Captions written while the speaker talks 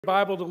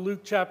Bible to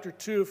Luke chapter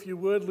 2, if you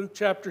would. Luke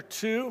chapter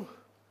 2.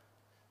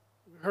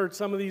 We heard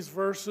some of these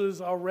verses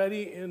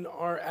already in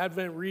our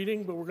Advent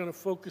reading, but we're going to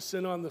focus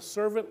in on the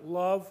servant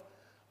love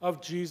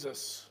of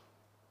Jesus.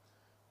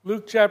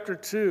 Luke chapter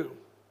 2.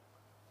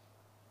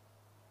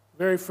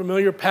 Very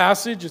familiar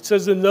passage. It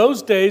says, "In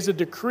those days a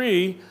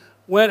decree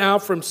went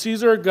out from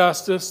Caesar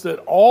Augustus that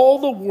all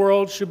the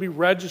world should be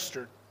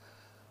registered.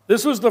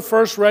 This was the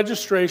first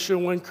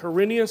registration when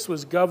Quirinius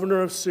was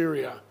governor of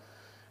Syria.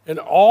 And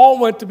all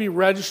went to be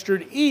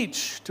registered,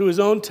 each to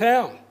his own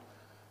town.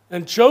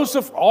 And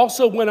Joseph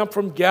also went up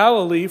from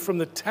Galilee, from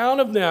the town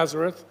of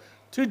Nazareth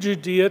to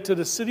Judea, to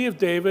the city of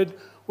David,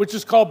 which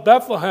is called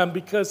Bethlehem,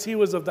 because he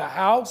was of the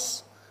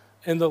house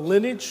and the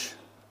lineage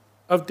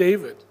of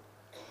David,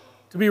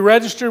 to be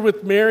registered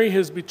with Mary,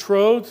 his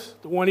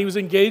betrothed, the one he was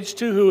engaged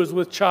to, who was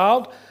with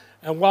child.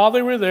 And while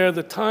they were there,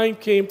 the time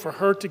came for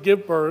her to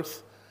give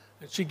birth.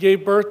 And she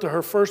gave birth to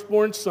her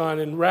firstborn son,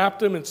 and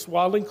wrapped him in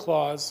swaddling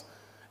cloths,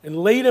 and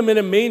laid him in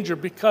a manger,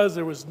 because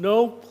there was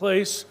no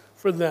place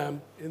for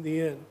them in the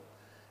inn."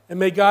 And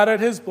may God add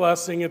his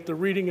blessing at the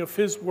reading of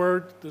his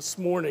word this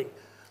morning.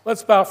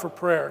 Let's bow for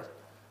prayer.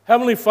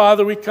 Heavenly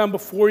Father, we come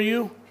before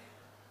you.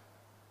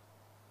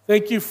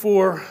 Thank you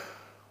for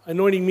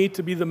anointing me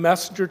to be the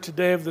messenger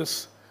today of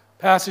this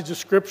passage of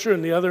Scripture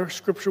and the other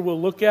Scripture we'll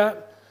look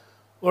at.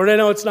 Lord, I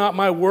know it's not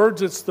my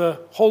words, it's the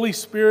Holy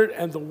Spirit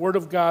and the Word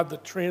of God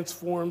that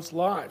transforms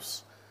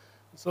lives.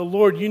 So,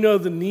 Lord, you know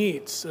the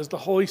needs. As the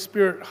Holy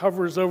Spirit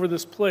hovers over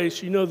this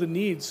place, you know the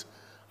needs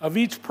of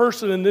each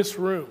person in this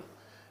room.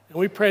 And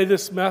we pray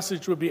this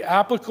message would be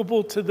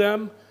applicable to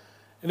them,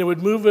 and it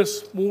would move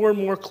us more and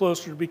more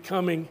closer to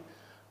becoming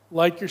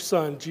like your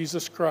Son,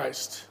 Jesus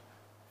Christ,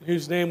 in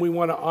whose name we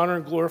want to honor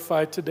and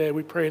glorify today.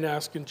 We pray and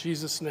ask in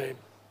Jesus' name.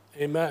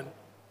 Amen.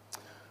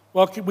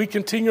 Well, we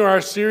continue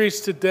our series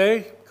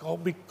today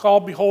called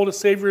Behold, a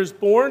Savior is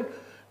Born.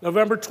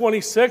 November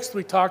 26th,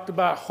 we talked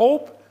about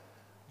hope.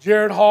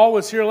 Jared Hall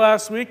was here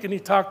last week, and he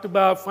talked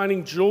about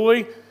finding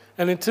joy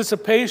and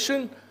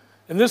anticipation.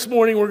 And this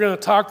morning, we're going to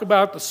talk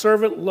about the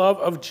servant love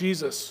of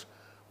Jesus.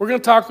 We're going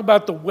to talk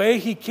about the way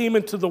he came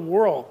into the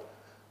world,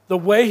 the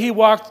way he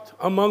walked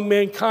among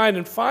mankind,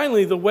 and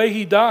finally, the way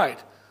he died.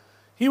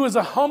 He was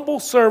a humble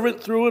servant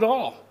through it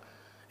all.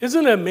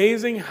 Isn't it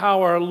amazing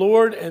how our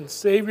Lord and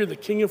Savior, the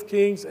King of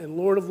Kings and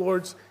Lord of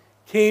Lords,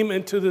 came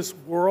into this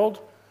world?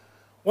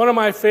 One of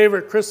my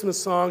favorite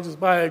Christmas songs is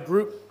by a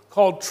group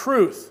called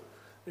Truth.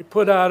 They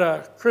put out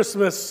a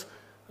Christmas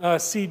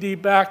CD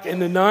back in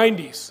the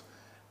 90s.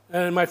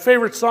 And my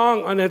favorite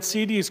song on that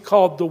CD is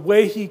called The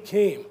Way He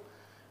Came.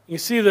 You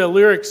see the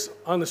lyrics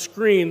on the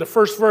screen. The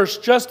first verse,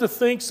 "Just to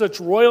think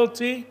such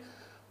royalty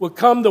would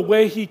come the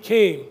way he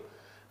came,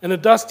 in a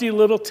dusty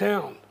little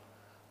town.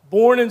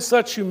 Born in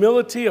such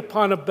humility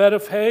upon a bed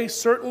of hay,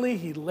 certainly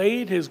he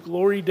laid his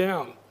glory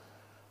down."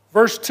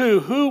 Verse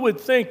 2, "Who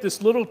would think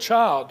this little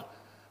child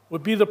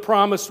would be the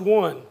promised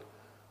one?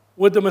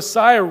 Would the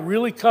Messiah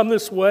really come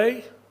this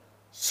way?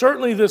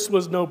 Certainly this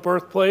was no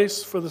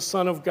birthplace for the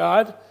Son of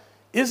God.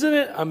 Isn't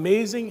it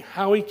amazing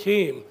how he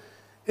came?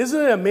 Isn't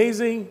it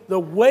amazing the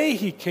way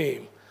he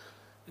came?"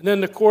 And then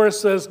the chorus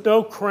says,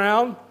 "No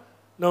crown,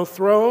 no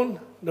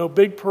throne, no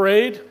big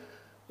parade.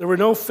 There were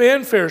no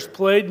fanfares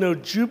played, no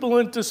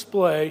jubilant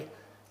display.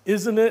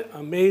 Isn't it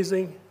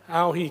amazing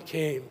how he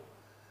came?"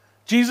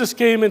 Jesus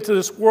came into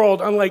this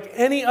world unlike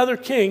any other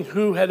king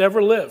who had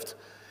ever lived.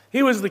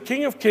 He was the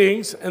King of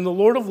Kings and the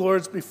Lord of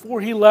Lords before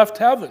he left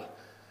heaven.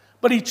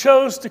 But he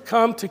chose to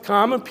come to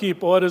common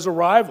people at his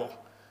arrival.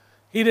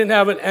 He didn't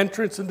have an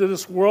entrance into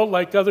this world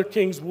like other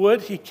kings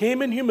would. He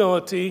came in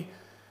humility,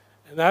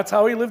 and that's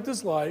how he lived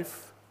his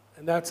life,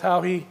 and that's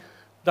how he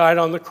died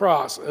on the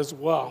cross as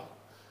well.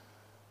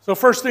 So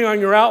first thing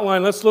on your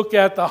outline, let's look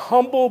at the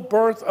humble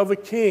birth of a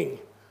king.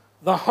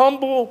 The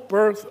humble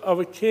birth of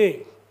a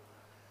king.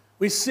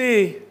 We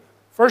see,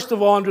 first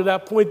of all, under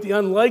that point, the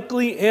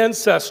unlikely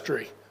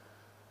ancestry.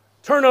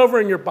 Turn over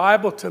in your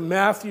Bible to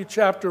Matthew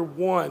chapter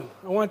 1.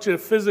 I want you to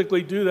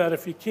physically do that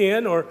if you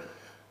can, or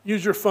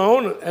use your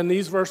phone, and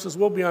these verses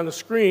will be on the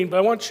screen. But I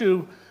want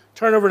you to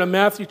turn over to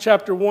Matthew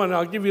chapter 1, and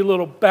I'll give you a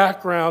little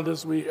background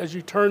as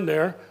you turn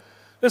there.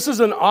 This is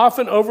an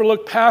often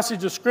overlooked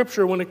passage of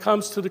Scripture when it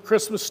comes to the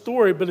Christmas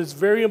story, but it's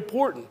very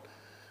important.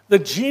 The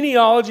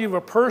genealogy of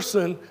a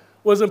person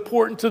was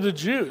important to the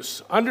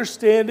Jews,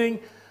 understanding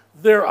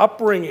their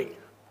upbringing,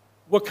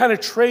 what kind of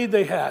trade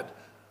they had,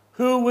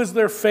 who was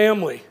their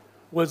family,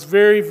 was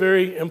very,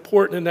 very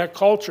important in that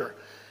culture.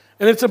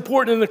 And it's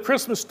important in the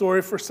Christmas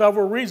story for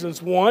several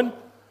reasons. One,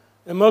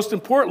 and most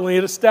importantly,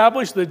 it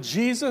established that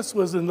Jesus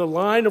was in the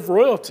line of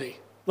royalty,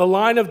 the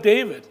line of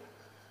David.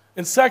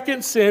 In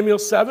 2 Samuel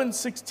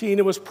 7:16,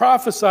 it was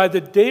prophesied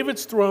that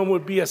David's throne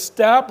would be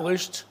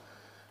established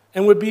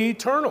and would be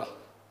eternal.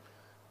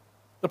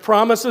 The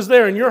promise is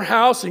there, "In your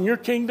house and your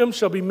kingdom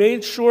shall be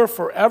made sure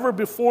forever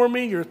before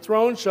me. Your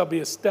throne shall be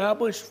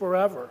established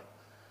forever."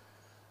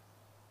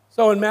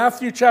 So in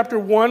Matthew chapter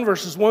 1,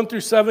 verses 1 through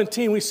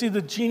 17, we see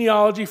the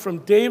genealogy from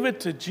David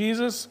to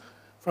Jesus,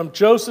 from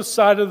Joseph's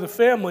side of the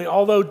family,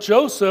 although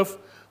Joseph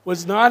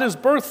was not his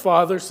birth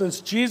father, since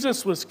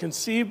Jesus was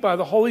conceived by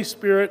the Holy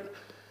Spirit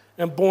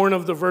and born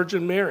of the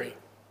Virgin Mary.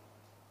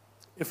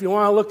 If you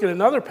want to look at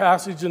another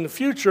passage in the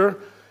future,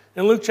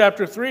 in Luke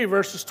chapter 3,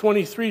 verses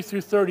 23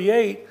 through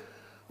 38,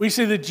 we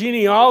see the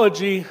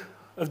genealogy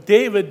of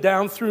David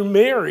down through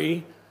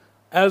Mary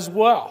as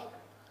well.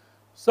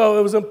 So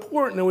it was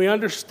important that we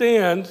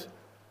understand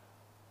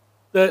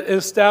that it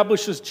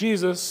establishes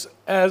Jesus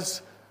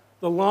as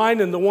the line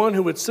and the one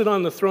who would sit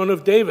on the throne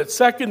of David.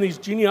 Second, these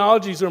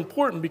genealogies are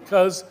important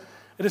because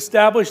it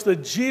established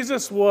that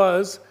Jesus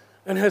was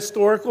an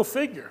historical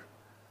figure.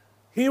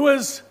 He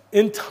was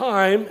in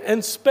time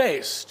and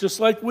space, just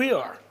like we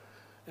are.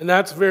 And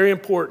that's very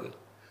important.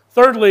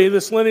 Thirdly,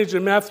 this lineage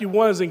in Matthew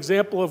 1 is an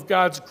example of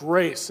God's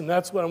grace, and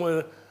that's what I'm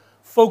going to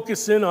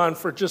focus in on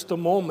for just a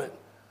moment.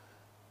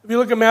 If you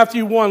look at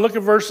Matthew 1, look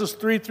at verses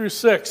 3 through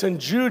 6. And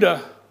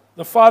Judah,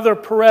 the father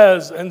of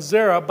Perez and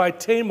Zerah by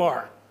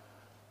Tamar.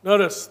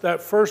 Notice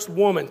that first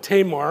woman,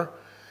 Tamar.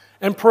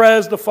 And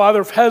Perez, the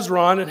father of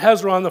Hezron, and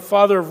Hezron, the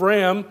father of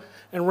Ram,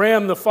 and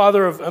Ram, the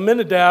father of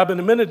Amminadab, and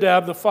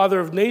Amminadab, the father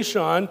of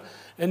Nahshon,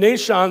 and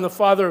Nahshon, the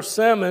father of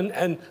Salmon,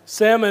 and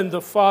Salmon,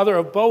 the father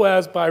of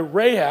Boaz by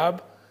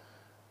Rahab,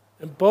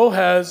 and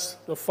Boaz,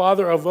 the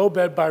father of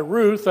Obed by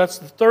Ruth, that's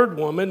the third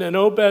woman, and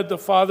Obed, the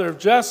father of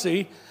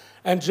Jesse,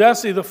 and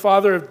Jesse, the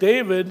father of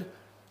David,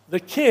 the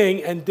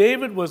king, and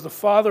David was the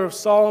father of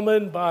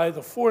Solomon by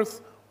the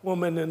fourth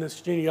woman in this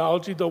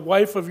genealogy, the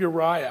wife of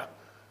Uriah.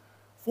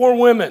 4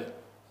 women,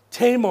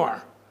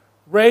 Tamar,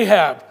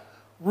 Rahab,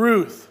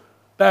 Ruth,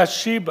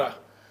 Bathsheba.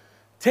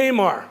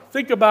 Tamar,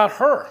 think about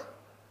her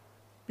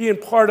being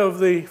part of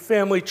the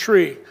family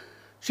tree.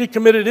 She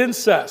committed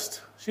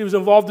incest. She was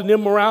involved in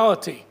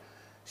immorality.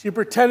 She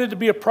pretended to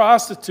be a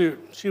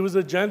prostitute. She was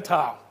a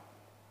Gentile.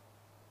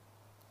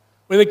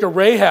 We think of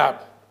Rahab.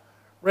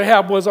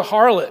 Rahab was a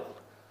harlot.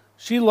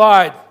 She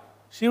lied.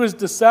 She was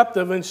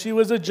deceptive, and she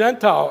was a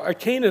Gentile, a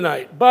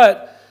Canaanite.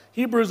 But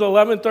Hebrews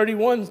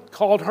 11:31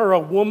 called her a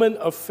woman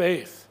of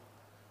faith.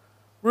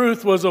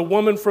 Ruth was a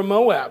woman from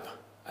Moab,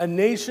 a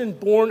nation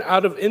born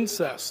out of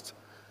incest.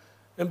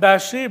 And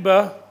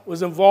Bathsheba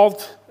was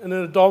involved in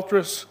an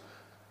adulterous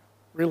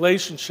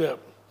relationship.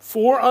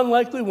 4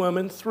 unlikely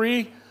women,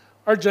 3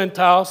 are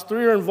Gentiles,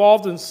 3 are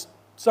involved in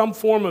some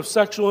form of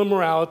sexual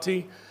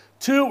immorality,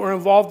 2 are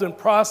involved in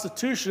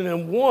prostitution,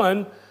 and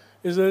 1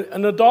 is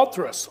an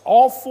adulteress.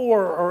 All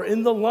 4 are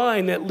in the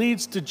line that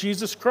leads to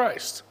Jesus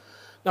Christ.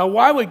 Now,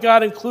 why would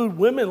God include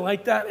women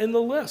like that in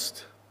the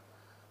list?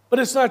 But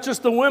it's not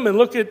just the women.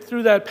 Look at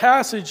through that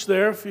passage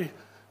there. If you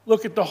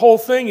look at the whole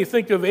thing, you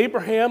think of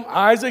Abraham,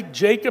 Isaac,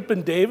 Jacob,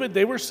 and David.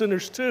 They were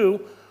sinners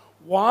too.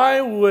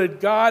 Why would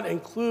God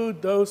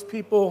include those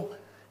people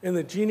in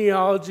the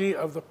genealogy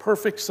of the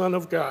perfect Son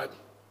of God?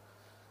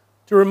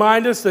 To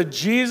remind us that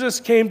Jesus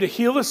came to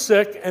heal the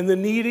sick and the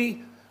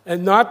needy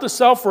and not the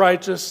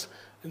self-righteous,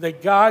 and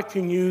that God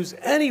can use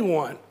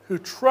anyone who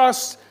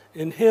trusts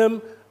in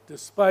him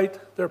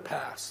despite their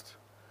past.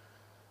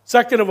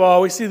 Second of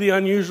all, we see the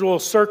unusual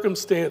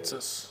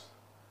circumstances.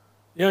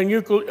 The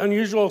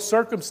unusual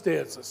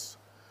circumstances.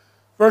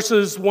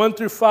 Verses 1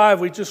 through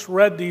 5, we just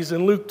read these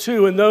in Luke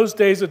 2. In those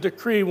days, a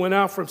decree went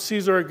out from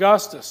Caesar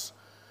Augustus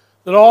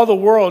that all the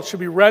world should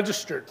be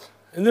registered.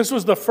 And this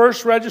was the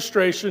first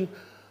registration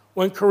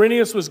when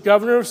Quirinius was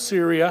governor of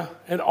Syria,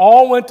 and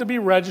all went to be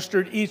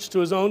registered, each to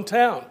his own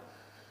town.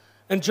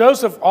 And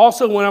Joseph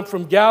also went up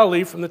from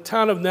Galilee, from the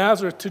town of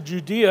Nazareth to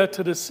Judea,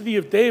 to the city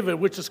of David,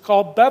 which is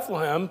called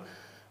Bethlehem,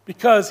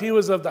 because he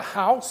was of the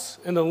house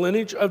and the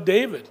lineage of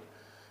David,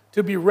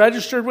 to be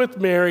registered with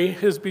Mary,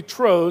 his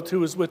betrothed, who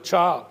was with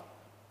child.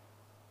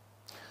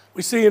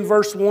 We see in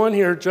verse 1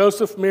 here,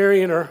 Joseph,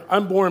 Mary, and her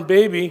unborn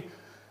baby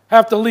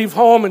have to leave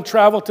home and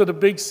travel to the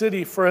big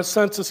city for a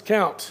census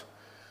count.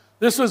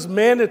 This was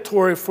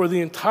mandatory for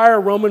the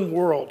entire Roman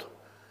world.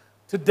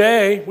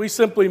 Today, we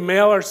simply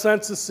mail our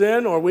census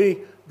in, or we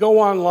go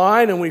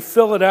online and we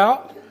fill it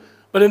out.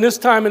 But in this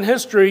time in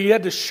history, you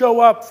had to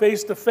show up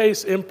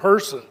face-to-face in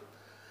person.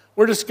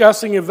 We're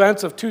discussing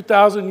events of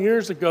 2,000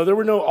 years ago. There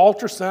were no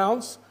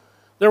ultrasounds.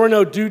 There were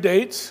no due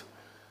dates.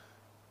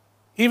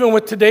 Even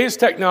with today's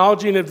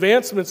technology and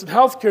advancements in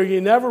healthcare,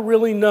 you never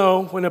really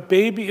know when a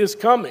baby is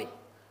coming.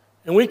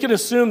 And we can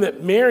assume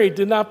that Mary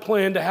did not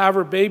plan to have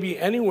her baby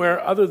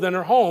anywhere other than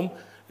her home,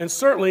 and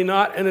certainly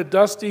not in a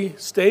dusty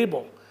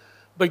stable.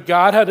 But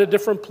God had a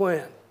different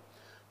plan.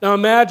 Now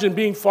imagine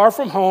being far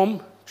from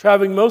home,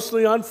 traveling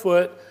mostly on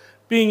foot,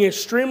 being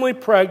extremely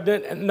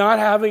pregnant, and not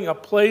having a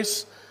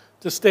place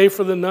to stay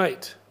for the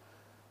night.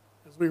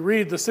 As we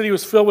read, the city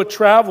was filled with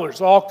travelers,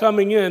 all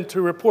coming in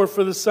to report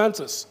for the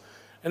census.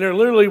 And there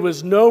literally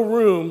was no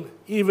room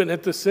even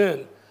at this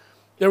inn.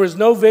 There was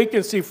no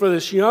vacancy for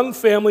this young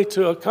family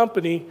to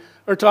accompany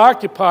or to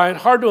occupy. And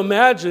hard to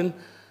imagine,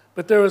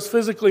 but there was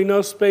physically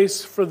no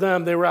space for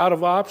them. They were out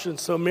of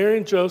options. So Mary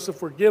and Joseph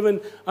were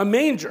given a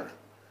manger,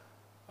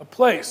 a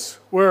place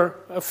where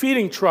a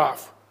feeding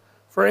trough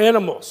for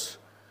animals.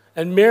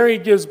 And Mary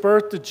gives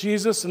birth to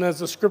Jesus, and as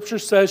the scripture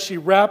says, she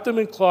wrapped him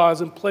in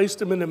cloths and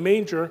placed him in a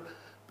manger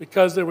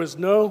because there was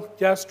no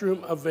guest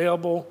room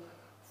available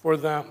for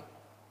them.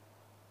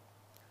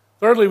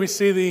 Thirdly, we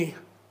see the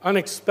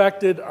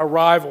unexpected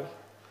arrival.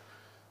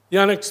 The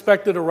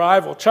unexpected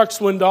arrival. Chuck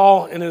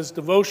Swindoll, in his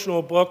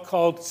devotional book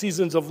called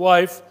Seasons of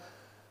Life,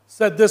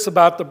 said this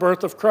about the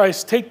birth of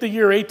Christ. Take the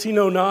year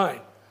 1809.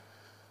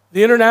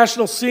 The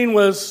international scene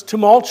was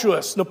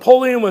tumultuous.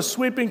 Napoleon was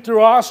sweeping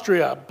through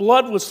Austria.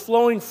 Blood was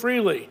flowing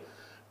freely.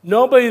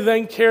 Nobody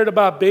then cared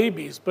about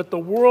babies, but the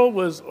world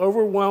was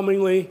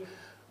overwhelmingly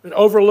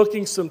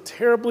overlooking some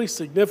terribly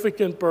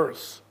significant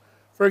births.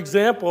 For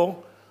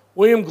example,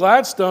 William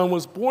Gladstone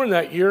was born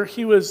that year.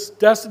 He was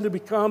destined to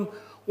become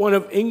one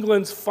of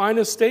England's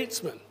finest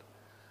statesmen.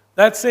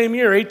 That same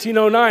year,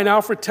 1809,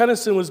 Alfred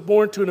Tennyson was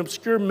born to an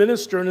obscure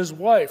minister and his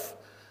wife.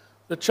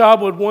 The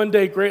child would one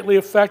day greatly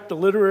affect the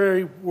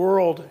literary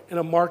world in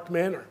a marked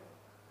manner.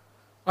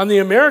 On the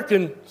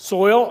American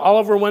soil,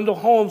 Oliver Wendell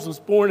Holmes was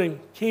born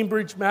in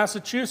Cambridge,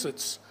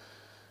 Massachusetts.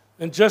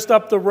 And just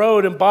up the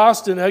road in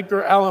Boston,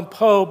 Edgar Allan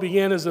Poe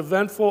began his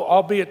eventful,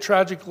 albeit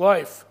tragic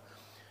life.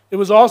 It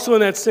was also in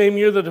that same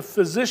year that a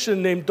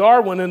physician named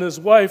Darwin and his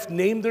wife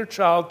named their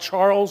child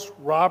Charles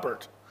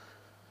Robert.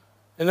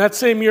 And that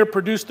same year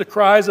produced the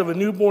cries of a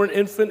newborn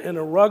infant in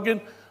a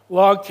rugged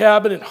log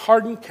cabin in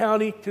Hardin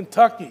County,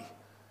 Kentucky.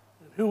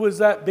 And who was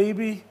that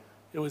baby?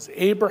 It was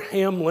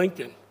Abraham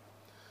Lincoln.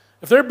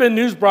 If there had been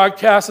news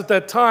broadcasts at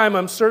that time,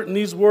 I'm certain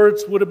these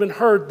words would have been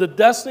heard. The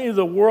destiny of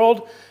the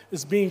world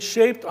is being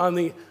shaped on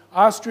the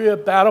Austria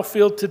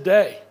battlefield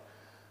today.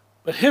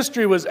 But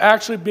history was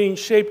actually being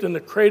shaped in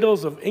the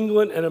cradles of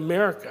England and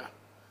America.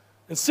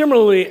 And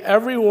similarly,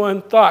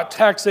 everyone thought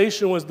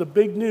taxation was the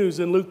big news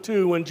in Luke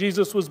 2 when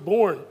Jesus was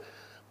born.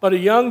 But a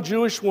young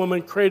Jewish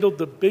woman cradled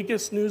the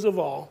biggest news of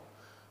all,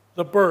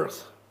 the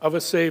birth of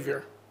a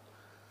Savior.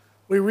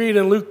 We read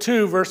in Luke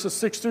 2, verses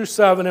 6 through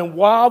 7, and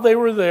while they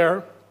were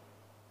there,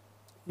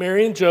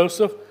 Mary and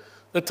Joseph,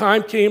 the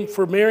time came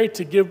for Mary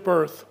to give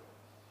birth.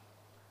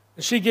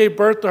 And she gave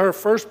birth to her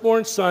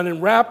firstborn son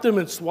and wrapped him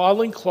in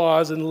swaddling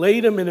cloths and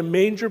laid him in a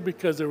manger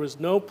because there was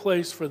no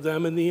place for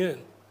them in the inn.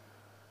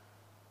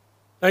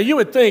 Now you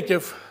would think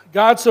if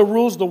God so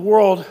rules the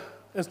world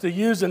as to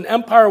use an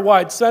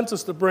empire-wide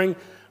census to bring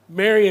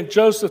Mary and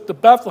Joseph to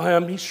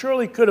Bethlehem, he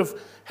surely could have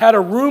had a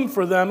room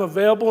for them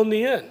available in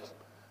the inn.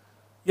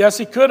 Yes,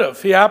 he could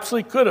have. He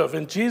absolutely could have.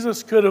 And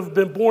Jesus could have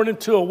been born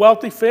into a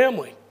wealthy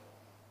family.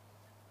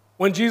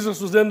 When Jesus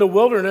was in the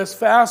wilderness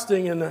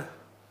fasting and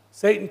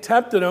Satan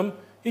tempted him,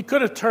 he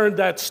could have turned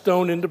that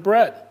stone into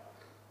bread.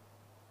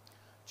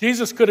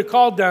 Jesus could have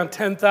called down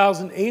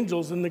 10,000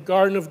 angels in the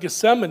Garden of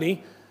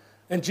Gethsemane,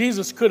 and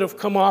Jesus could have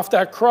come off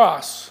that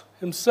cross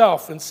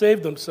himself and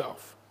saved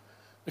himself.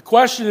 The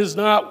question is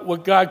not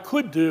what God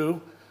could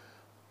do,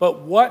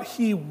 but what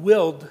he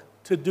willed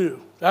to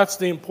do. That's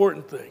the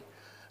important thing.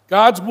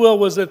 God's will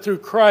was that through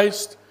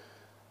Christ,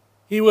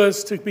 he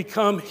was to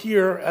become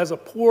here as a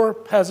poor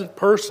peasant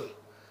person.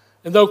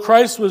 And though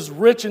Christ was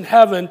rich in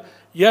heaven,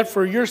 yet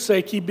for your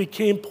sake he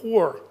became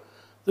poor.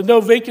 The no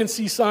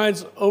vacancy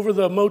signs over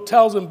the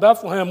motels in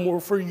Bethlehem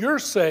were for your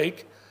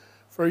sake.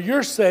 For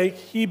your sake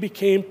he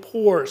became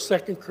poor,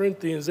 2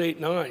 Corinthians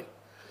 8:9.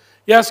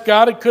 Yes,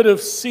 God could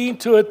have seen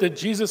to it that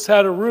Jesus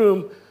had a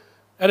room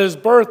at his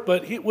birth,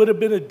 but it would have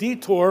been a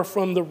detour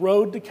from the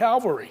road to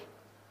Calvary.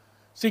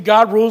 See,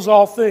 God rules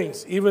all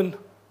things, even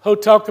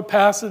hotel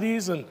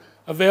capacities and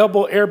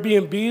available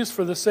Airbnbs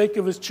for the sake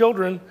of his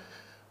children.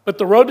 But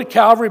the road to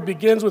Calvary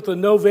begins with a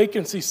no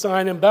vacancy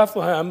sign in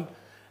Bethlehem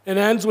and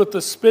ends with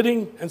the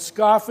spitting and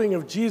scoffing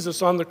of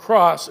Jesus on the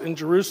cross in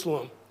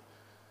Jerusalem.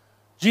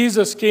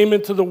 Jesus came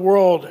into the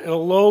world in a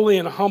lowly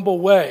and humble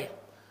way.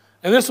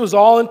 And this was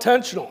all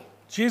intentional.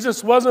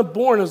 Jesus wasn't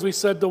born, as we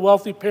said, to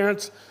wealthy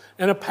parents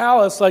in a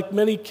palace like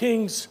many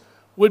kings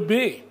would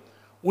be.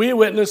 We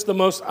witnessed the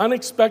most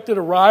unexpected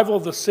arrival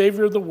of the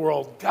Savior of the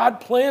world.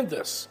 God planned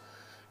this.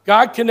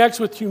 God connects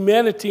with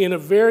humanity in a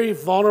very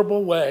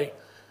vulnerable way.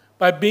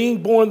 By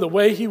being born the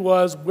way he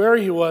was, where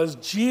he was,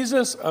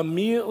 Jesus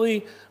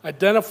immediately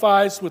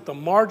identifies with the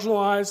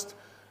marginalized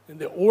and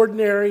the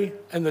ordinary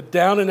and the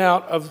down and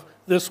out of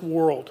this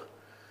world.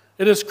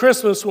 It is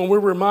Christmas when we're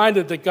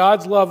reminded that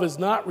God's love is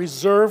not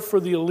reserved for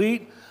the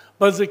elite,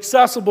 but is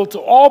accessible to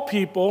all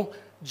people.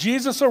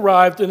 Jesus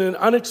arrived in an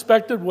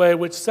unexpected way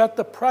which set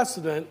the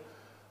precedent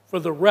for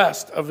the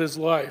rest of his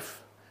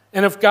life.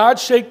 And if God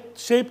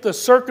shaped the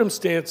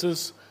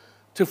circumstances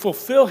to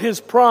fulfill his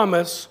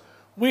promise,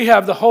 we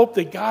have the hope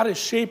that God is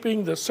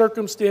shaping the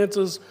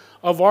circumstances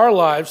of our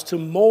lives to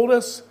mold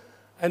us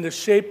and to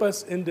shape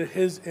us into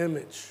his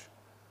image.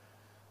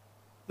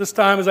 This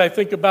time, as I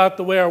think about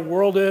the way our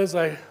world is,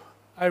 I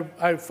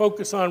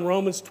focus on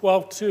Romans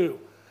 12:2.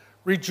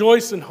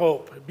 Rejoice in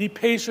hope. Be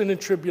patient in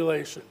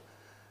tribulation.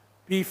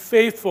 Be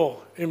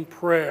faithful in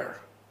prayer.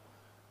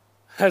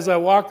 As I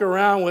walk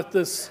around with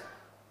this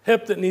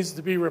hip that needs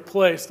to be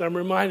replaced, I'm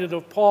reminded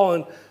of Paul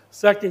in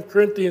 2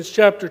 Corinthians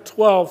chapter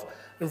 12.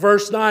 In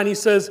verse 9, he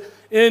says,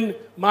 in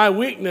my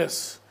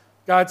weakness,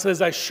 God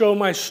says, I show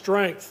my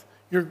strength.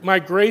 My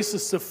grace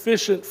is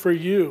sufficient for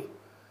you.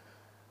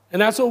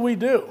 And that's what we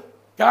do.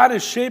 God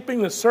is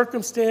shaping the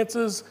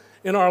circumstances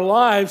in our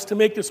lives to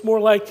make us more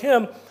like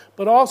Him,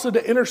 but also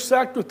to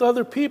intersect with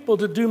other people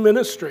to do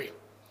ministry.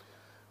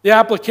 The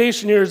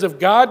application here is if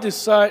God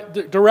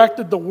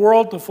directed the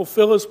world to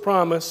fulfill His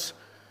promise,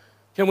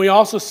 can we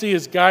also see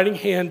His guiding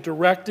hand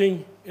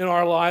directing in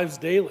our lives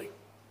daily?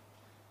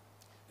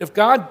 If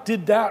God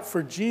did that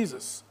for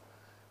Jesus,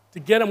 to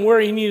get Him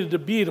where He needed to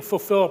be to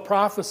fulfill a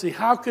prophecy,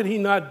 how could He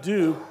not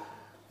do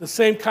the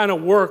same kind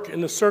of work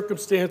in the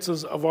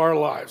circumstances of our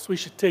lives? We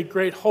should take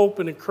great hope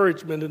and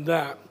encouragement in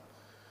that.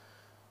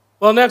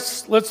 Well,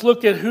 next, let's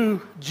look at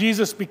who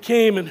Jesus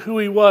became and who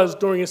He was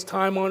during His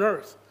time on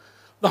earth.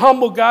 The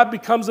humble God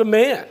becomes a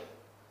man.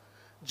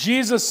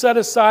 Jesus set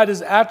aside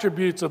His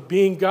attributes of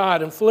being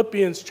God. In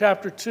Philippians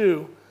chapter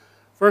 2,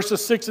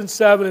 verses 6 and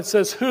 7, it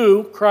says,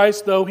 who,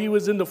 Christ, though He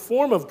was in the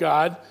form of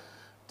God,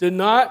 did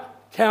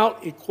not count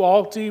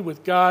equality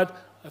with God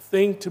a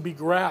thing to be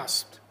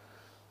grasped,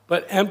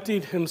 but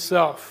emptied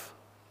Himself.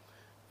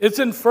 It's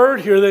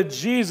inferred here that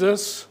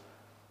Jesus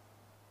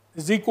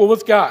is equal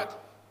with God.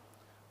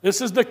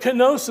 This is the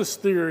kenosis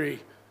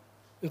theory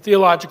in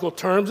theological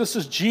terms. This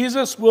is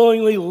Jesus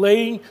willingly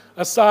laying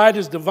aside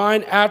His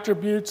divine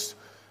attributes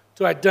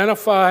to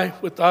identify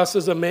with us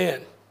as a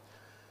man.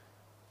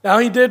 Now,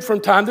 He did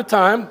from time to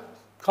time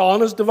call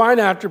on His divine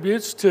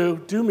attributes to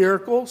do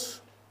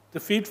miracles, to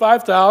feed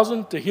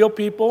 5,000, to heal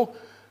people,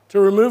 to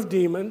remove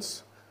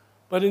demons.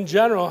 But in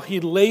general, He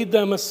laid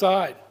them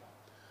aside.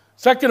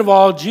 Second of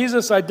all,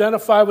 Jesus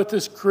identified with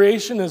His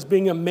creation as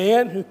being a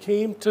man who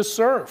came to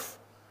serve.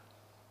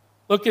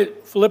 Look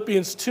at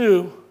Philippians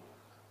 2,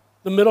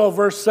 the middle of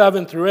verse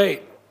 7 through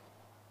 8.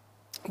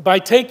 By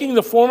taking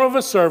the form of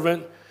a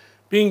servant,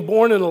 being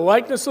born in the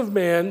likeness of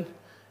man,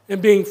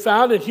 and being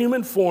found in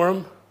human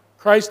form,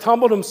 Christ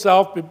humbled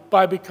Himself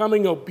by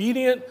becoming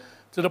obedient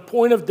to the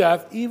point of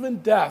death, even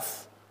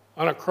death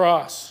on a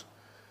cross.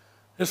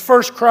 His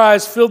first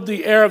cries filled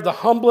the air of the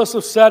humblest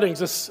of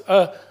settings,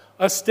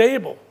 a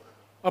stable,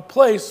 a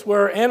place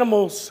where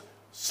animals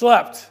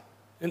slept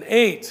and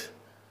ate.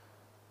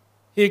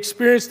 He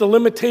experienced the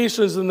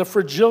limitations and the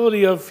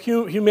fragility of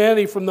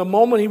humanity from the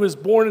moment He was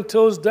born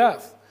until His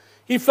death.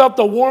 He felt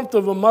the warmth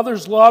of a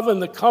mother's love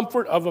and the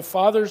comfort of a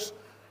father's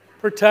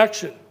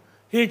protection.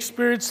 He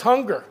experienced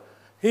hunger.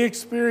 He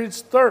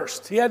experienced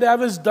thirst. He had to have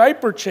his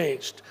diaper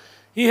changed.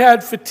 He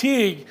had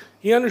fatigue.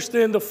 He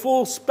understood the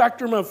full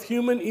spectrum of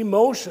human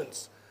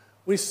emotions.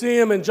 We see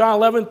Him in John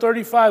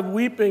 11:35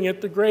 weeping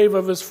at the grave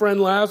of His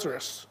friend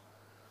Lazarus.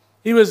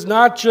 He was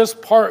not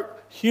just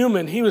part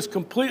human. He was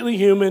completely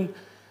human,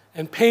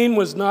 and pain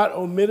was not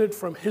omitted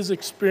from His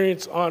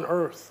experience on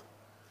earth.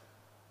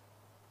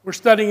 We're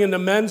studying in the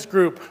men's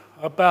group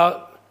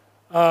about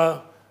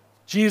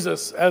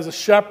Jesus as a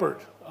shepherd,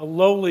 a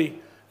lowly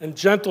and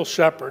gentle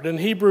shepherd. In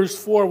Hebrews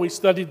 4, we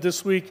studied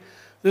this week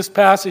this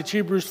passage,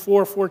 Hebrews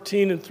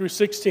 4:14 and through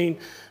 16.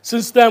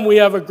 Since then we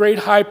have a great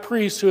high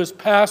priest who has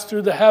passed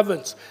through the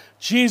heavens,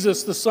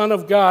 Jesus, the Son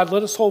of God.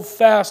 Let us hold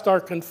fast our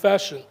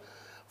confession.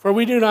 For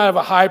we do not have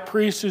a high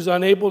priest who's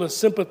unable to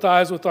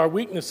sympathize with our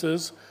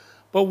weaknesses,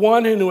 but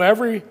one who in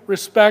every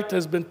respect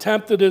has been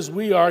tempted as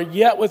we are,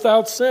 yet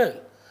without sin.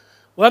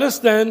 Let us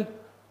then,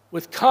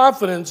 with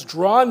confidence,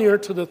 draw near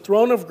to the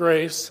throne of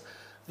grace,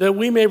 that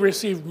we may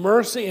receive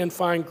mercy and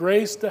find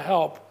grace to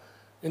help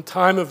in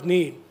time of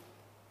need.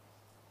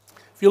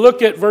 If you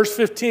look at verse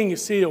 15, you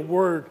see a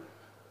word,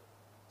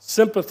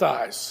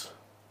 sympathize.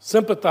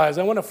 Sympathize.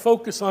 I want to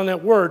focus on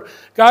that word.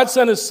 God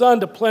sent His Son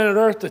to planet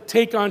Earth to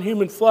take on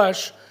human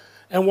flesh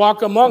and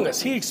walk among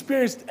us. He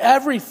experienced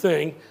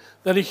everything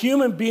that a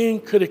human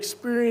being could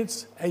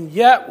experience and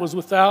yet was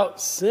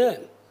without sin.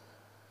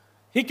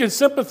 He can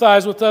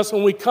sympathize with us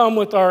when we come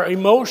with our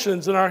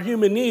emotions and our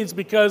human needs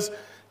because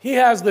He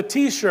has the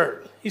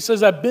t-shirt. He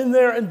says, I've been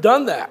there and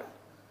done that.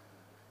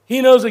 He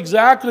knows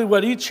exactly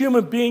what each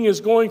human being is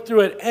going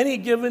through at any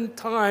given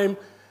time,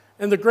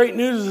 and the great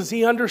news is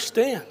He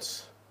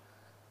understands.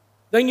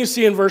 Then you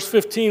see in verse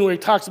 15 where He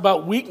talks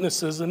about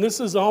weaknesses, and this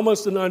is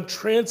almost an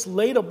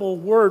untranslatable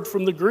word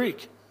from the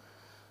Greek.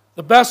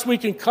 The best we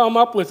can come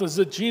up with is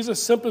that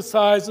Jesus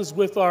sympathizes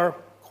with our,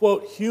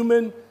 quote,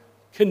 human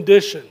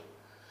condition.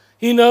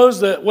 He knows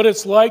that what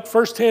it's like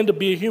firsthand to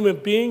be a human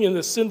being in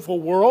this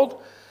sinful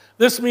world.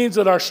 This means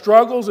that our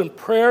struggles and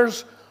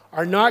prayers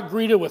are not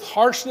greeted with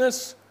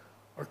harshness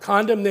or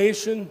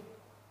condemnation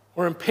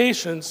or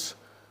impatience,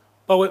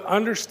 but with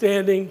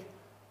understanding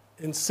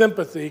and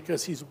sympathy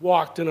because He's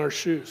walked in our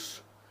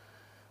shoes.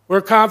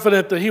 We're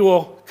confident that He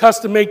will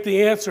custom make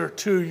the answer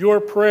to your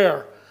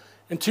prayer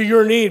and to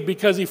your need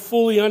because He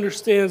fully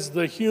understands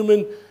the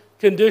human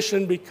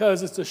condition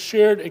because it's a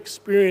shared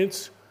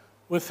experience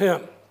with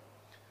Him.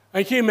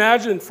 And can you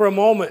imagine for a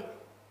moment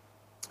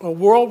a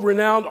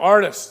world-renowned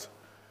artist?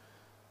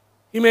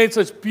 He made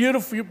such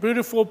beautiful,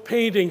 beautiful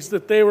paintings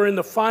that they were in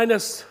the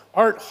finest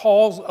art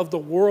halls of the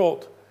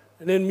world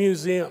and in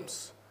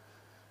museums.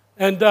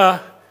 And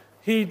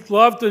he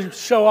loved to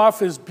show off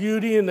his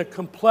beauty and the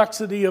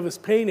complexity of his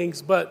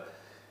paintings, but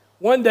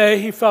one day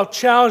he felt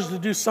challenged to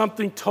do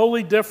something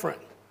totally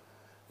different.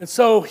 And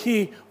so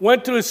he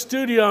went to his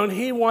studio and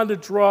he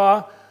wanted to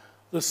draw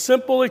the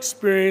simple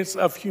experience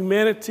of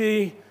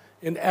humanity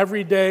in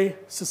everyday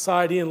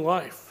society and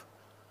life.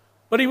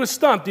 But he was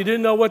stumped. He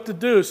didn't know what to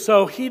do.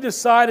 So he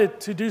decided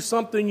to do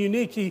something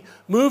unique. He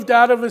moved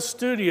out of his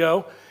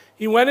studio.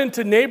 He went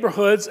into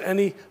neighborhoods,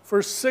 and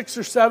for 6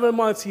 or 7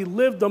 months, he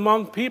lived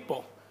among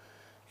people.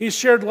 He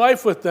shared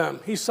life with them.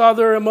 He saw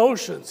their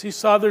emotions. He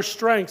saw their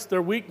strengths,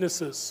 their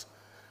weaknesses.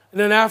 And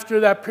then after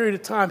that period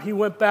of time, he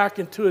went back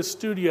into his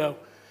studio,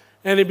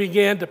 and he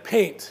began to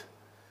paint.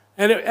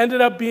 And it ended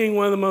up being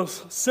one of the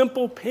most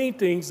simple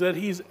paintings that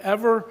he's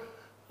ever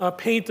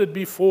painted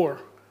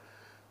before.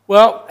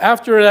 Well,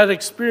 after that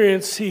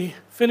experience, he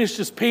finished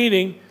his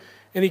painting,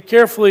 and he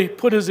carefully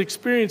put his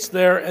experience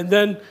there, and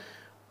then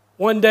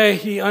one day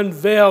he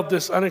unveiled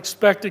this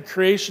unexpected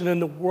creation,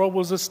 and the world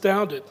was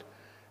astounded.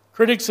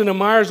 Critics and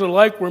admirers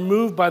alike were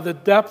moved by the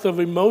depth of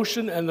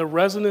emotion and the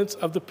resonance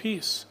of the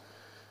piece.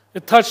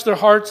 It touched their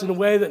hearts in a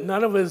way that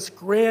none of his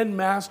grand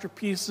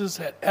masterpieces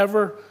had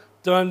ever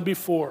done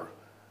before.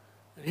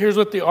 And here's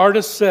what the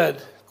artist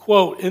said,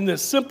 quote, "In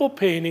this simple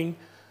painting,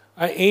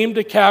 I aim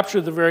to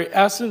capture the very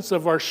essence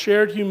of our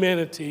shared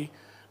humanity,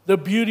 the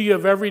beauty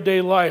of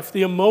everyday life,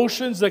 the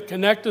emotions that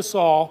connect us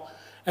all,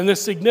 and the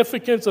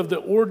significance of the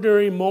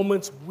ordinary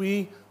moments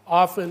we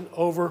often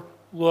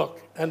overlook,"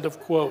 end of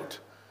quote.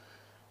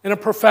 In a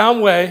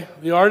profound way,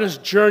 the artist's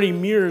journey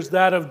mirrors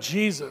that of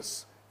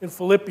Jesus in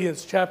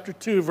Philippians chapter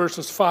 2,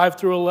 verses 5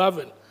 through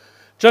 11.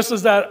 Just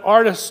as that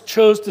artist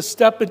chose to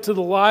step into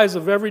the lives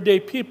of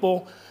everyday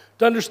people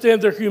to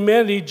understand their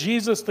humanity,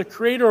 Jesus, the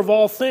creator of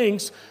all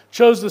things,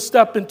 chose to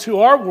step into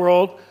our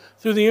world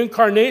through the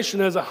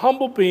incarnation as a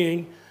humble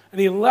being, and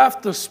he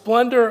left the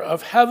splendor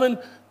of heaven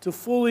to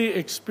fully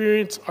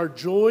experience our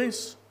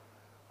joys,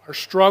 our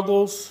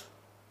struggles,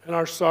 and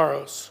our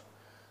sorrows.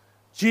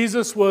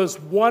 Jesus was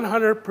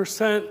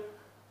 100%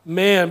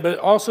 man, but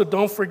also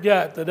don't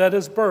forget that at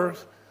his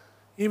birth,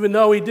 even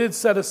though he did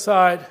set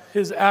aside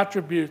his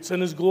attributes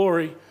and his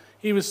glory,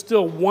 he was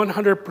still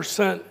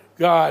 100%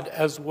 God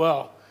as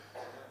well.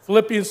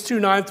 Philippians 2,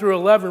 9 through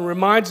 11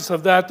 reminds us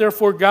of that.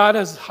 Therefore, God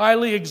has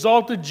highly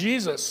exalted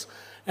Jesus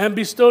and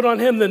bestowed on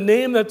him the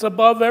name that's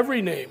above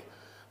every name,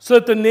 so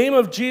that the name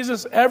of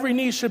Jesus every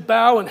knee should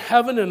bow in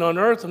heaven and on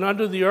earth and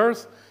under the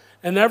earth,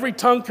 and every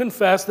tongue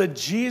confess that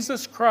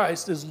Jesus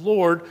Christ is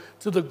Lord,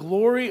 to the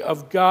glory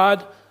of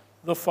God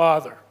the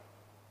Father.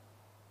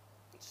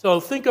 So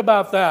think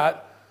about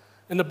that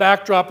in the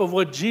backdrop of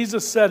what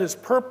Jesus said his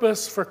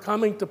purpose for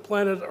coming to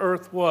planet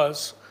Earth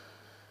was.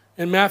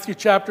 In Matthew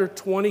chapter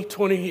 20,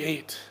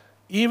 28,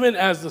 even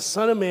as the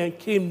Son of Man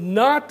came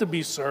not to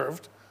be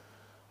served,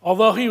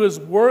 although he was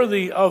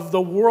worthy of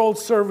the world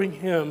serving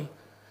him,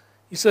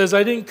 he says,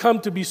 I didn't come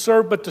to be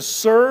served, but to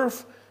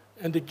serve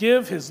and to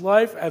give his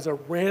life as a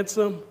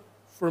ransom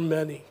for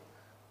many.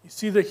 You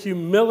see the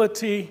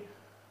humility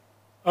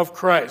of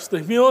Christ, the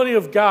humility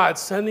of God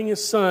sending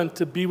his Son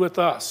to be with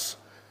us.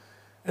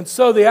 And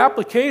so the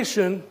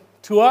application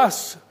to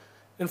us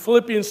in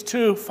Philippians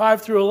 2,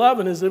 5 through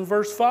 11 is in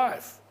verse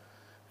 5.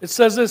 It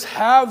says this,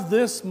 have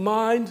this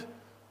mind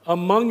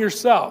among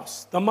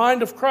yourselves, the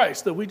mind of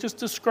Christ that we just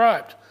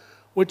described,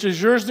 which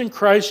is yours in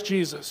Christ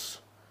Jesus.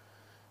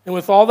 And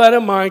with all that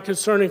in mind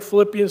concerning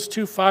Philippians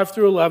 2, 5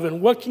 through 11,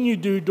 what can you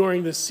do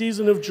during this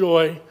season of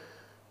joy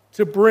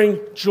to bring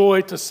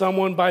joy to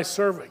someone by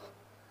serving?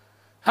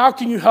 How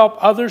can you help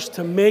others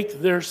to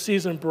make their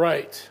season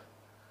bright?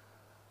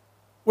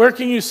 Where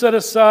can you set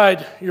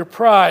aside your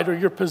pride or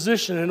your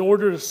position in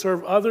order to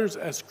serve others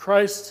as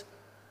Christ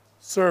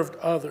served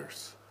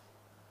others?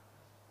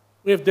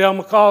 We have Dale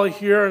McCauley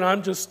here, and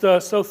I'm just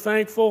so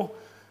thankful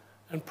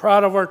and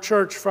proud of our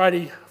church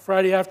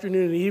Friday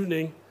afternoon and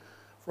evening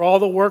for all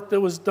the work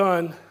that was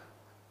done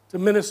to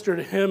minister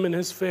to him and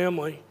his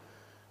family.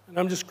 And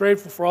I'm just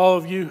grateful for all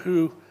of you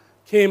who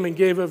came and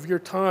gave of your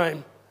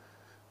time.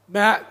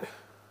 Matt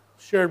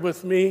shared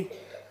with me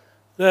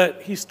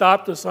that he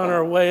stopped us on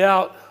our way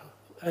out,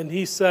 and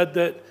he said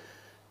that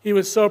he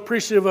was so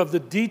appreciative of the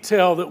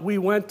detail that we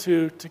went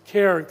to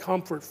care and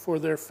comfort for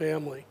their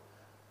family.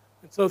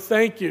 And so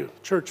thank you,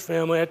 church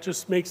family. That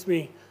just makes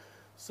me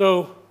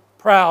so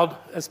proud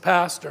as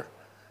pastor.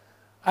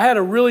 I had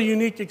a really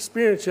unique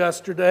experience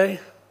yesterday.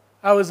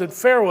 I was in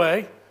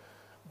Fairway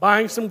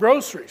buying some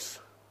groceries,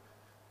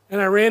 and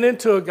I ran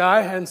into a guy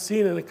I hadn't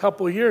seen in a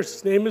couple of years.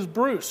 His name is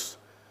Bruce.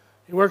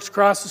 He works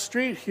across the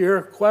street here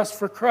at Quest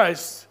for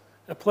Christ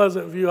at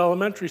Pleasant View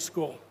Elementary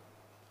School.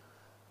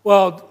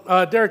 Well,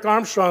 Derek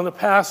Armstrong, the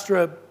pastor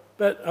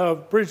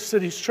at Bridge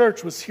Cities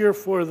Church, was here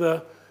for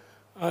the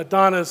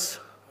Donna's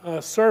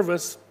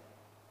service.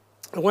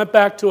 I went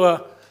back to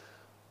a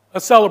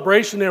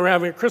celebration. They were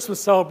having a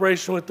Christmas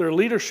celebration with their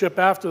leadership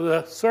after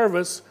the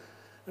service,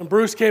 and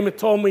Bruce came and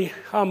told me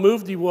how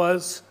moved he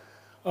was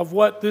of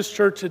what this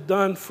church had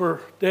done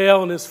for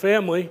Dale and his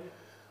family,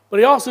 but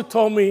he also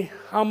told me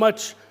how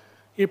much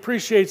he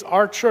appreciates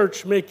our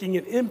church making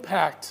an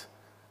impact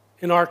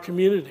in our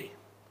community.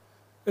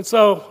 And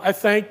so I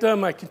thanked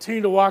him. I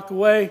continued to walk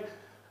away.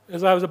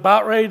 As I was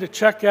about ready to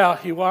check out,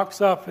 he walks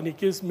up and he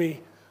gives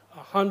me a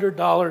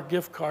 $100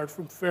 gift card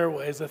from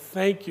Fairway as a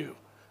thank you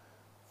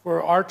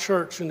for our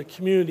church and the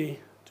community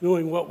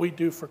doing what we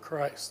do for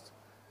Christ.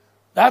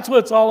 That's what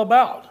it's all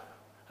about.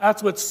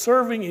 That's what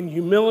serving in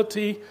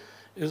humility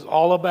is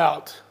all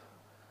about.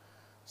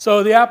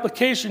 So the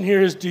application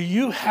here is, do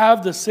you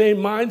have the same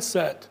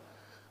mindset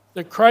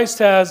that Christ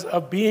has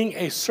of being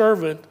a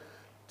servant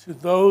to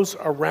those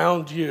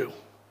around you?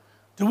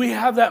 Do we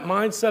have that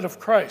mindset of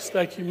Christ,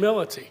 that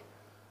humility,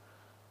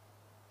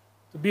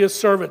 to be a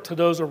servant to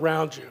those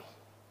around you?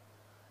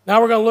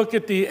 Now we're going to look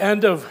at the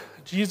end of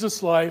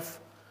Jesus' life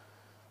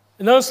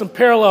and notice some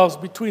parallels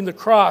between the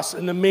cross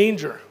and the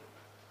manger.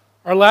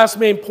 Our last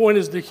main point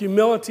is the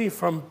humility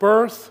from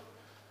birth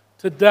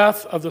to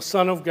death of the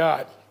Son of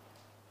God.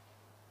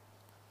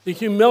 The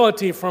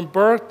humility from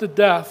birth to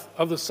death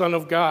of the Son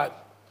of God.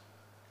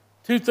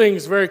 Two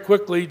things very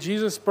quickly.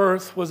 Jesus'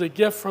 birth was a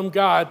gift from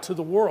God to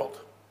the world.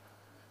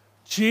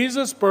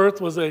 Jesus' birth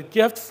was a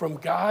gift from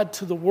God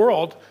to the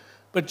world,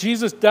 but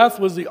Jesus' death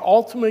was the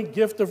ultimate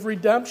gift of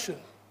redemption.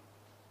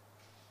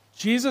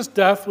 Jesus'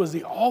 death was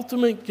the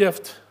ultimate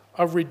gift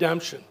of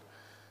redemption.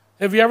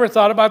 Have you ever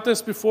thought about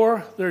this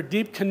before? There are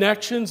deep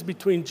connections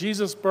between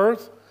Jesus'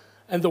 birth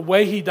and the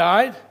way he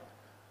died.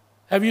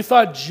 Have you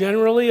thought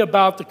generally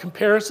about the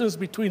comparisons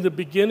between the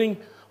beginning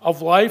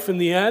of life and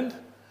the end?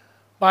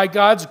 By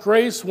God's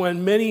grace,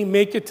 when many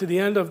make it to the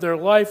end of their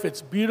life,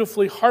 it's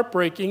beautifully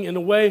heartbreaking in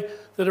a way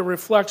that it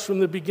reflects from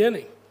the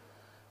beginning.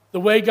 The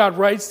way God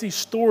writes these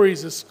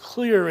stories is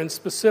clear and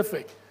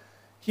specific.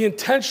 He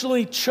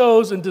intentionally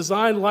chose and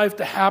designed life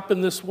to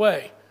happen this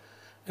way.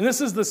 And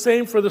this is the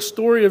same for the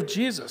story of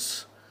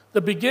Jesus.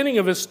 The beginning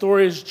of his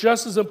story is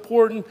just as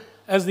important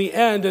as the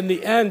end, and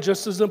the end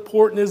just as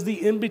important as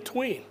the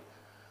in-between.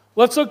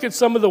 Let's look at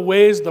some of the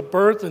ways the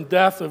birth and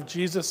death of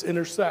Jesus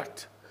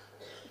intersect.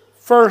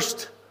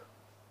 First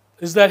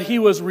is that he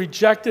was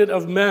rejected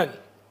of men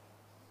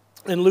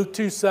in Luke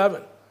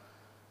 2:7.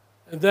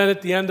 And then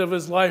at the end of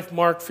his life,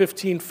 Mark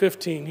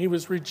 15:15, he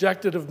was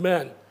rejected of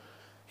men.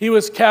 He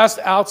was cast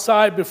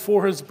outside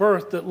before his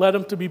birth that led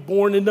him to be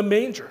born in the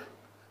manger.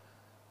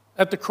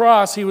 At the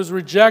cross, he was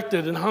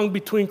rejected and hung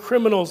between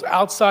criminals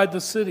outside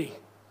the city.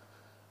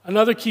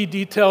 Another key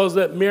detail is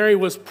that Mary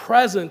was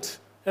present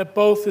at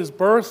both his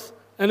birth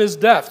and his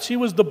death. She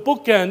was the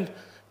bookend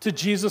to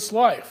Jesus'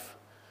 life.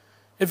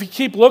 If you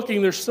keep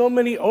looking, there's so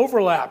many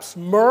overlaps.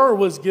 Myrrh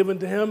was given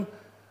to him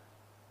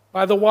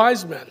by the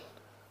wise men.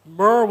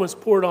 Myrrh was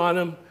poured on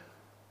him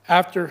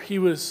after he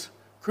was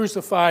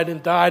crucified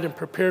and died and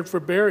prepared for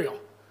burial.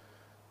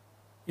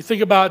 You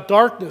think about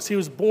darkness. He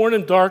was born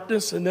in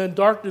darkness, and then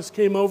darkness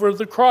came over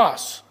the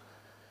cross.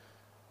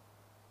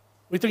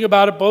 We think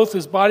about it both.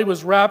 His body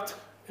was wrapped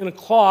in a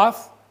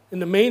cloth in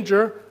the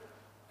manger,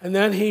 and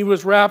then he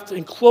was wrapped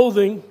in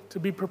clothing to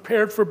be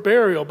prepared for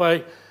burial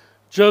by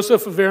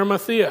Joseph of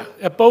Arimathea.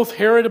 At both,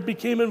 Herod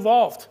became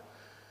involved.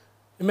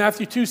 In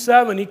Matthew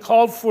 2:7, he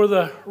called for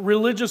the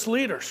religious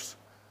leaders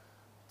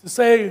to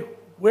say,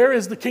 where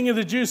is the King of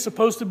the Jews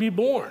supposed to be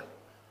born?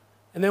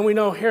 And then we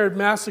know Herod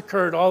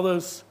massacred all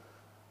those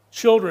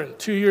children,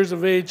 2 years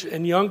of age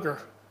and younger.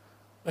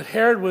 But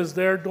Herod was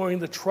there during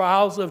the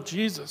trials of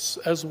Jesus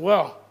as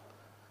well.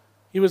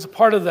 He was a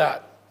part of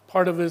that,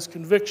 part of his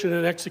conviction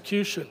and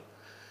execution.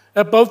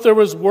 At both, there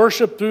was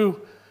worship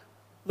through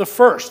the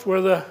first,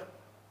 where the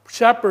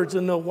shepherds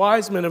and the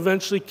wise men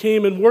eventually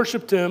came and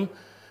worshiped him.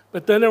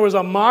 But then there was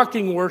a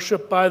mocking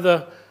worship by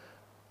the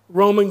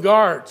Roman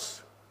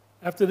guards.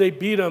 After they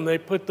beat him, they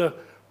put the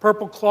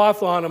purple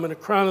cloth on him and a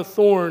crown of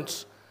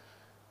thorns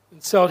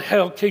and said,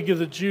 "Hail, King of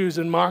the Jews,"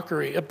 in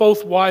mockery. At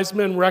both, wise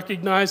men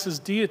recognized his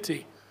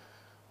deity.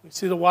 We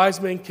see the wise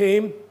men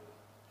came,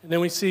 and then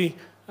we see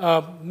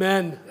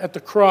men at the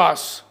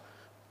cross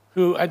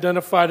who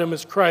identified him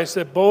as Christ.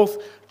 At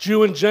both,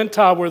 Jew and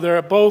Gentile were there.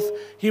 At both,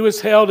 he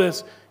was hailed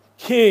as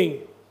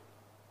king,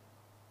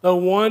 though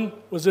one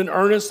was in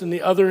earnest and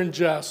the other in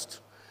jest.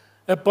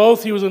 At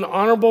both, he was an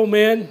honorable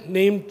man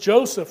named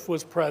Joseph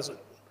was present.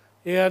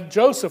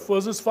 Joseph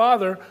was his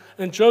father,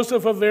 and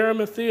Joseph of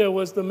Arimathea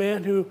was the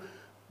man who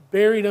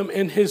buried him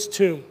in his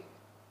tomb.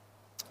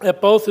 At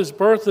both his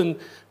birth and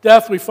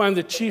death, we find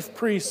the chief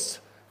priests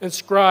and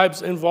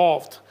scribes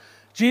involved.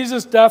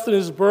 Jesus' death and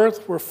his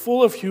birth were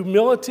full of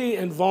humility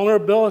and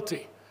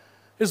vulnerability.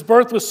 His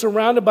birth was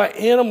surrounded by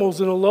animals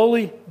in a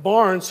lowly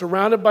barn,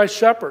 surrounded by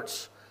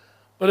shepherds.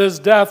 But his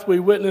death, we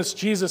witnessed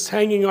Jesus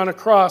hanging on a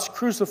cross,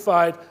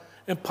 crucified,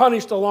 and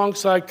punished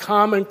alongside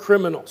common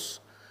criminals.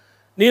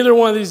 Neither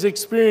one of these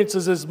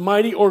experiences is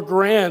mighty or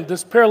grand.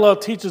 This parallel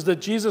teaches that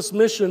Jesus'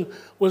 mission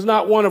was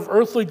not one of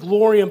earthly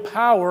glory and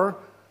power,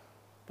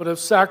 but of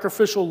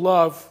sacrificial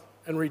love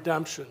and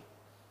redemption.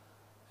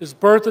 His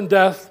birth and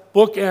death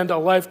bookend a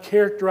life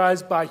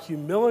characterized by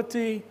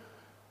humility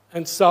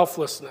and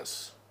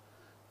selflessness.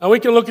 Now we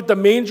can look at the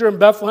manger in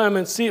Bethlehem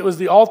and see it was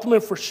the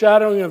ultimate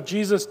foreshadowing of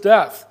Jesus'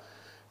 death.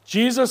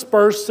 Jesus'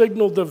 birth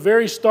signaled the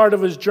very start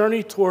of his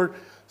journey toward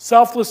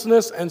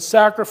selflessness and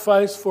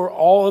sacrifice for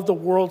all of the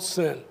world's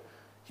sin.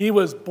 He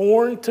was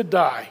born to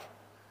die.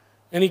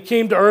 And he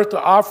came to earth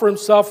to offer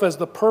himself as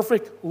the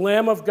perfect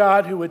Lamb of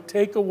God who would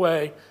take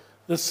away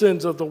the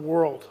sins of the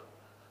world.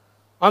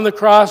 On the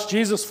cross,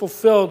 Jesus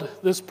fulfilled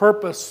this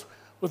purpose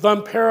with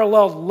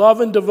unparalleled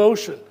love and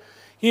devotion.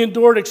 He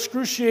endured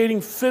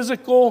excruciating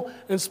physical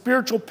and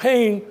spiritual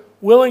pain,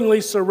 willingly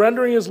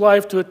surrendering his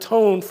life to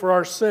atone for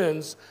our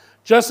sins.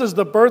 Just as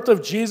the birth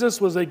of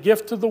Jesus was a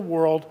gift to the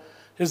world,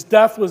 his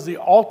death was the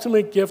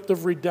ultimate gift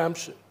of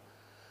redemption.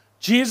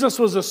 Jesus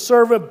was a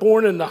servant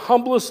born in the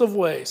humblest of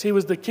ways. He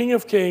was the King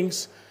of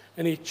Kings,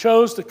 and he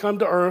chose to come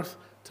to earth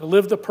to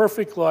live the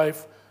perfect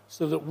life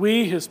so that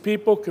we, his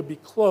people, could be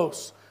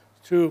close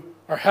to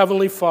our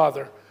Heavenly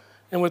Father.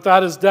 And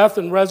without his death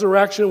and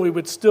resurrection, we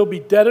would still be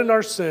dead in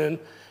our sin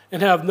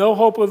and have no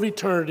hope of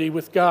eternity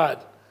with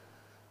God.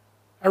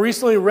 I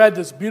recently read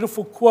this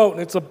beautiful quote,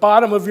 and it's the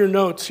bottom of your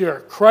notes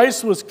here.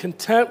 Christ was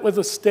content with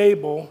a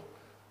stable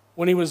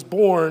when he was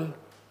born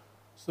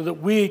so that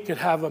we could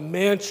have a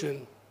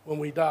mansion when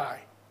we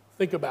die.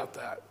 Think about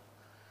that.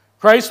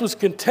 Christ was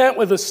content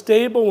with a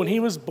stable when he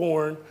was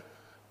born.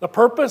 The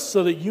purpose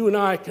so that you and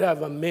I could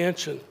have a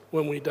mansion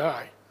when we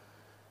die.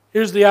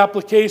 Here's the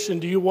application.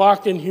 Do you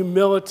walk in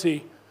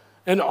humility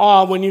and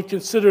awe when you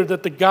consider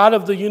that the God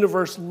of the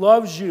universe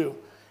loves you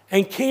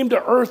and came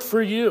to earth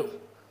for you?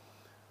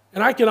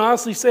 And I can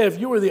honestly say, if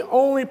you were the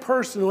only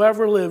person who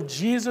ever lived,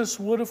 Jesus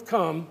would have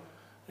come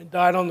and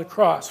died on the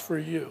cross for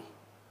you.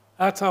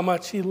 That's how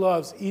much he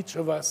loves each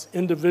of us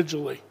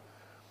individually.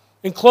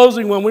 In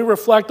closing, when we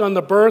reflect on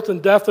the birth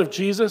and death of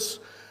Jesus,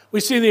 we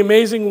see the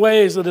amazing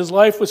ways that his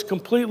life was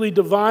completely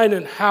divine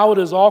and how it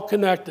is all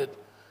connected.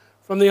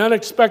 From the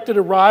unexpected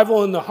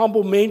arrival in the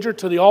humble manger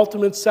to the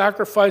ultimate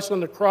sacrifice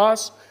on the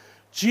cross,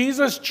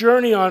 Jesus'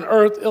 journey on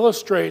earth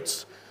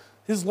illustrates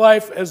his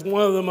life as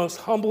one of the most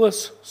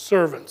humblest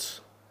servants.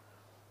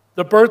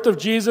 The birth of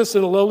Jesus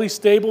in a lowly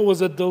stable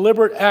was a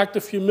deliberate act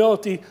of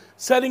humility,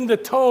 setting the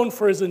tone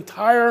for his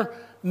entire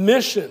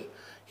mission.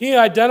 He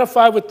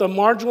identified with the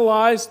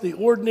marginalized, the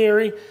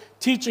ordinary,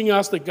 teaching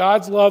us that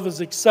God's love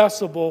is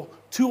accessible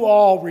to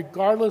all,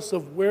 regardless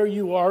of where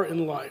you are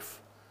in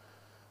life.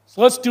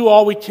 So let's do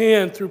all we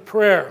can through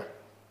prayer,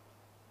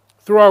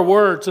 through our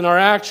words and our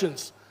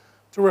actions,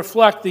 to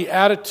reflect the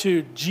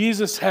attitude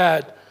Jesus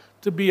had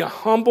to be a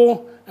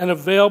humble and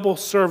available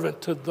servant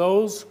to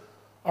those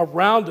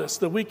around us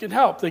that we can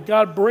help, that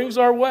God brings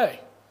our way.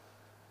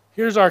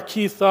 Here's our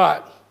key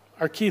thought.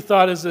 Our key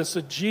thought is this: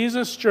 that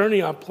Jesus'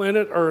 journey on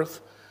planet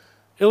Earth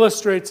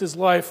illustrates his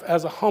life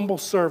as a humble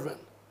servant.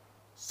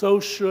 So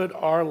should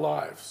our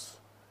lives.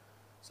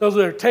 So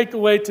their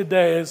takeaway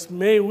today is,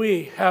 may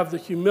we have the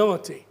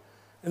humility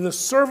and the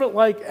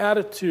servant-like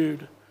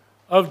attitude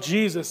of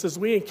Jesus as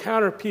we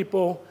encounter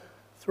people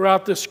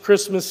throughout this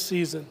Christmas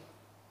season.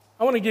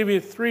 I want to give you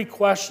 3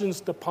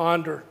 questions to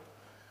ponder.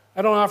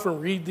 I don't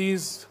often read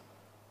these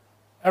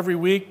every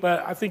week,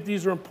 but I think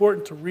these are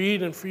important to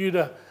read and for you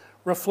to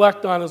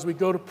reflect on as we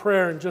go to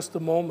prayer in just a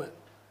moment.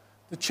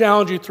 To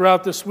challenge you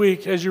throughout this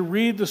week, as you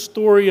read the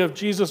story of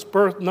Jesus'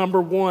 birth,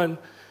 number 1,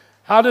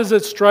 how does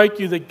it strike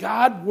you that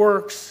God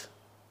works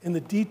in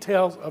the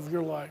details of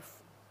your life?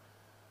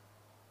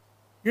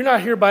 You're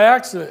not here by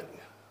accident.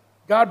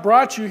 God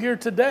brought you here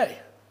today.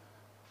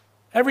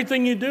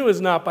 Everything you do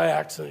is not by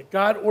accident.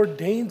 God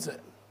ordains it.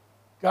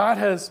 God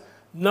has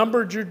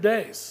numbered your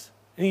days,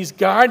 and he's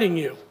guiding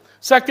you.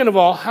 Second of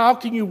all, how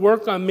can you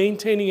work on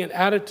maintaining an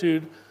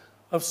attitude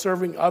of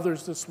serving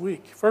others this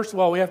week? First of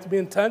all, we have to be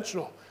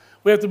intentional.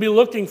 We have to be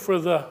looking for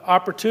the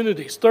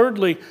opportunities.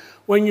 Thirdly,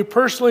 when you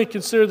personally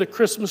consider the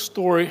Christmas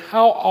story,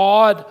 how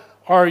awed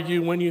are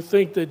you when you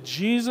think that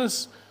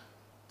Jesus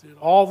did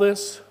all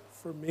this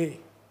for me?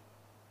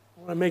 I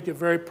want to make it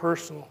very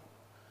personal.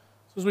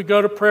 So as we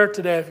go to prayer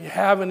today, if you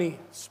have any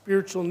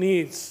spiritual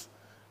needs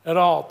at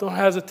all, don't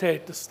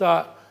hesitate to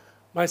stop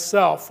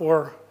myself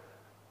or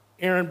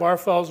Aaron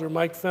Barfels or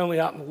Mike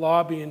Finley out in the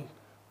lobby, and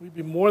we'd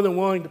be more than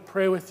willing to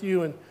pray with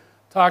you and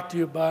talk to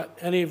you about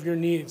any of your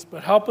needs.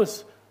 But help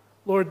us,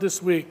 Lord,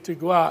 this week to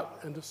go out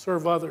and to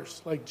serve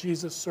others like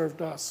Jesus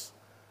served us.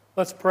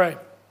 Let's pray.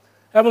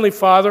 Heavenly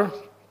Father,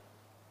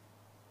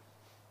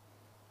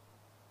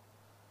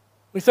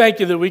 we thank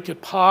you that we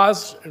could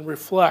pause and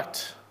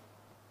reflect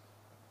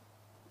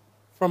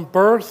from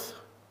birth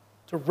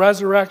to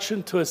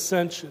resurrection to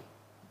ascension.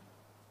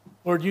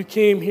 Lord, you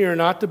came here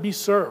not to be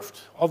served,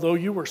 although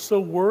you were so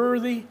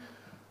worthy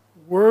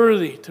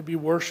to be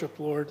worshiped,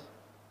 Lord.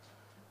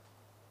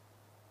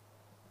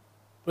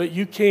 But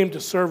you came to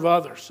serve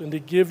others and to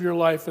give your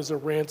life as a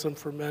ransom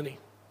for many.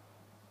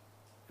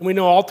 And we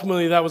know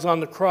ultimately that was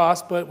on the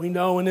cross, but we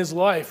know in his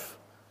life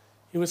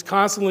he was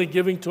constantly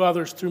giving to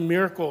others through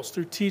miracles,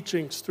 through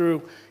teachings,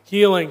 through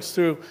healings,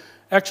 through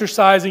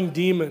exorcising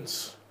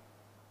demons,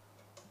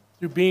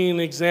 through being an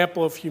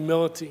example of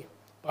humility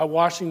by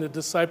washing the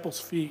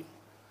disciples' feet.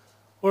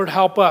 Lord,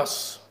 help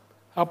us.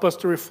 Help us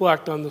to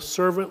reflect on the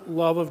servant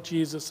love of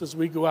Jesus as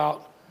we go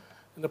out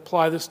and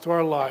apply this to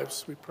our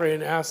lives. We pray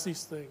and ask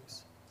these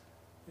things.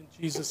 In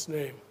Jesus'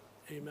 name,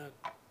 amen.